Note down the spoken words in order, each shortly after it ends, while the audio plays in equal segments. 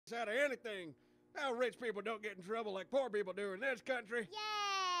us out of anything. How rich people don't get in trouble like poor people do in this country.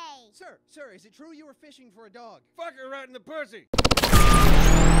 Yay! Sir, is it true you were fishing for a dog? Fuck her right in the pussy.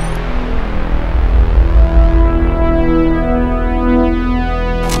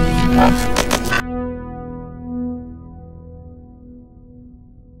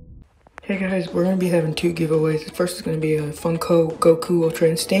 Hey guys, we're going to be having two giveaways. The first is going to be a Funko Goku Ultra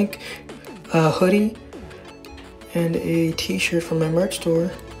Instinct hoodie and a t-shirt from my merch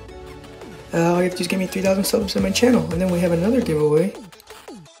store. All you have to do is give me 3,000 subs on my channel, and then we have another giveaway.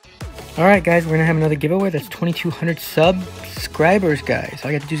 Alright guys, we're going to have another giveaway. That's 2,200 subscribers, guys.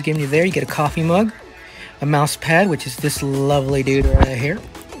 All you have to do is give me there. You get a coffee mug, a mouse pad, which is this lovely dude right here,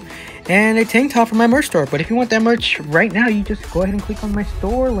 and a tank top from my merch store. But if you want that merch right now, you just go ahead and click on my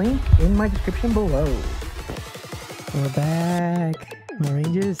store link in my description below. We're back, my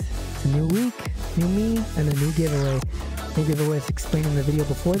Rangers. It's a new week, new me, and a new giveaway. New giveaway is explained in the video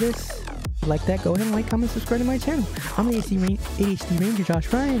before this. If you like that, go ahead and like, comment, subscribe to my channel. I'm the ADHD Ranger,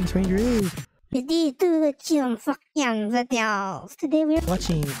 Josh Ryan. This Ranger is... Today we're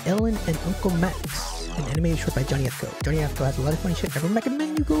watching Ellen and Uncle Max, an animated short by JonnyEthco. JonnyEthco has a lot of funny shit. I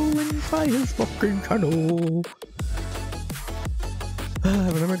recommend you go and try his fucking channel.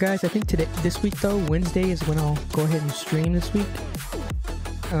 Remember guys, I think this week though, Wednesday is when I'll go ahead and stream this week.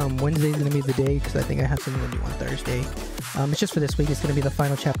 Wednesday is going to be the day because I think I have something to do on Thursday. It's just for this week. It's going to be the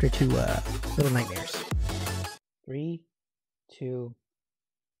final chapter to Little Nightmares. 3, 2,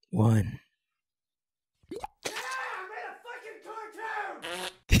 1.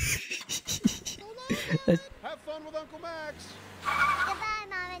 Have fun with Uncle Max. Goodbye,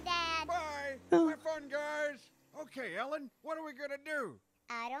 Mom and Dad. Bye. Oh. Have fun, guys. Okay, Ellen, what are we gonna do?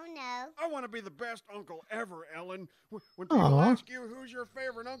 I don't know. I want to be the best uncle ever, Ellen. When people Aww. ask you who's your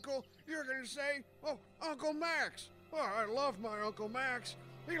favorite uncle, you're gonna say, "Oh, Uncle Max." Oh, I love my Uncle Max.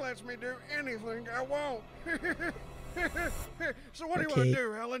 He lets me do anything I want. So what do you want to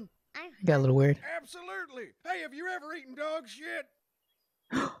do, Ellen? Got a little weird. Absolutely. Hey, have you ever eaten dog shit?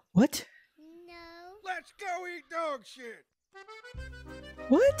 What? No. Let's go eat dog shit.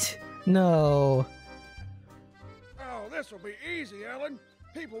 What? No. Oh, this will be easy, Ellen.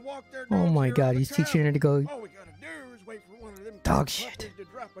 People walk their dogs Oh my here god, all the he's time. teaching her to go All we gotta do is wait for one of them dog puppies shit. to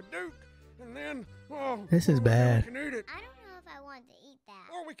drop a duke, and then, oh, This is bad. we can eat it. I don't know if I want to eat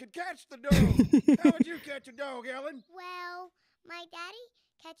that. Or we could catch the dog. How would you catch a dog, Ellen? Well, my daddy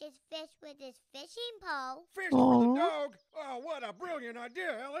catches fish with his fishing pole. Fish for Aw. the dog? Oh, what a brilliant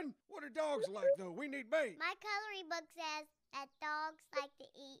idea, Ellen. What are dogs like, though? We need bait. My coloring book says that dogs like to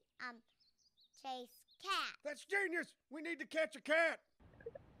eat, chase cats. That's genius. We need to catch a cat.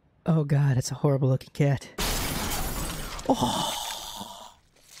 Oh god, it's a horrible looking cat. Oh.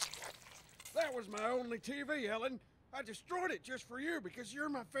 That was my only TV, Ellen. I destroyed it just for you because you're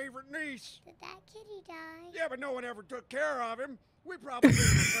my favorite niece. Did that kitty die? Yeah, but no one ever took care of him. We probably did him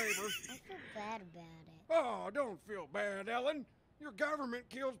a favor. I feel bad about it. Oh, don't feel bad, Ellen. Your government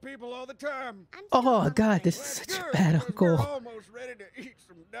kills people all the time. I'm Oh still god, hungry. this is That's such a good, bad because uncle. We're almost ready to eat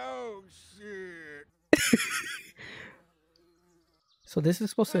some dog shit. So this is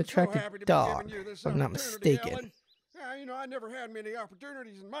supposed to I'm so attract happy a to be dog, giving you this if I'm not opportunity, mistaken. Ellen. You know, I never had many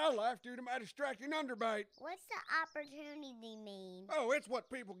opportunities in my life due to my distracting underbite. What's the opportunity mean? Oh, it's what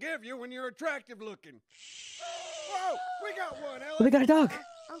people give you when you're attractive looking. Whoa, we got one, Ellen. Oh, they got a dog.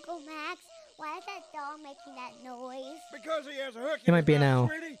 Uncle Max, why is that dog making that noise? Because he has a hook It in might his be an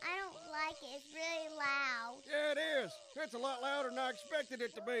mouth, owl. sweetie. I don't like it. It's really loud. Yeah, it is. It's a lot louder than I expected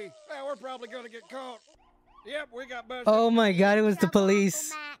it to be. Well, we're probably going to get caught. Yep, we got busted. Oh my god, it was the Trouble,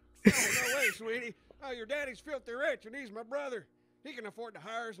 police. Uncle Oh, Max. no way, sweetie. Oh, your daddy's filthy rich, and he's my brother. He can afford to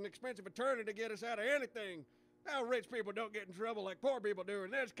hire us an expensive attorney to get us out of anything. How rich people don't get in trouble like poor people do in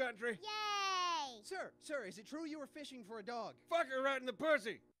this country. Yay! Sir, is it true you were fishing for a dog? Fuck her right in the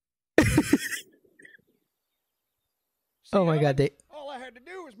pussy. Oh my See, god, they... all I had to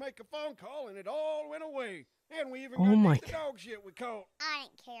do was make a phone call, and it all went away. And we even Oh got my to eat the dog shit we caught. I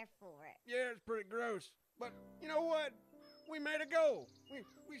didn't care for it. Yeah, it's pretty gross. But you know what? We made a goal.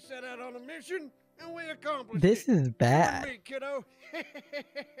 We set out on a mission, and we accomplished This it. is You and bad. me, kiddo.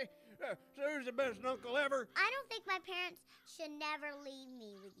 So who's the best uncle ever? I don't think my parents should never leave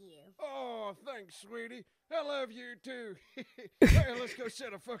me with you. Oh, thanks, sweetie. I love you, too. Hey, let's go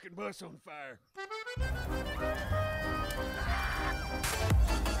set a fucking bus on fire.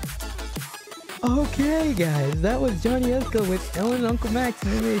 Okay, guys, that was JonnyEthco with Ellen and Uncle Max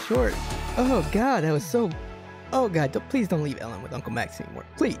and animated short. Oh god, that was so... Oh god, please don't leave Ellen with Uncle Max anymore.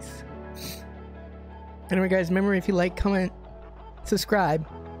 Please. Anyway, guys, remember if you like, comment, subscribe,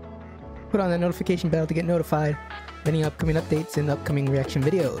 put on that notification bell to get notified. any upcoming updates and upcoming reaction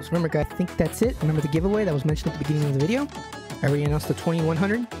videos. Remember, guys, I think that's it. Remember the giveaway that was mentioned at the beginning of the video? I already announced the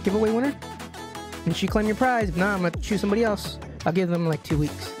 2100 giveaway winner. And she claim your prize. If not, I'm going to choose somebody else. I'll give them like 2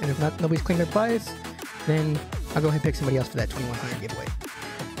 weeks. And if not, nobody's claimed their prize, then I'll go ahead and pick somebody else for that 2100 giveaway.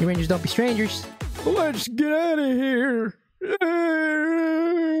 You Rangers don't be strangers. Let's get out of here.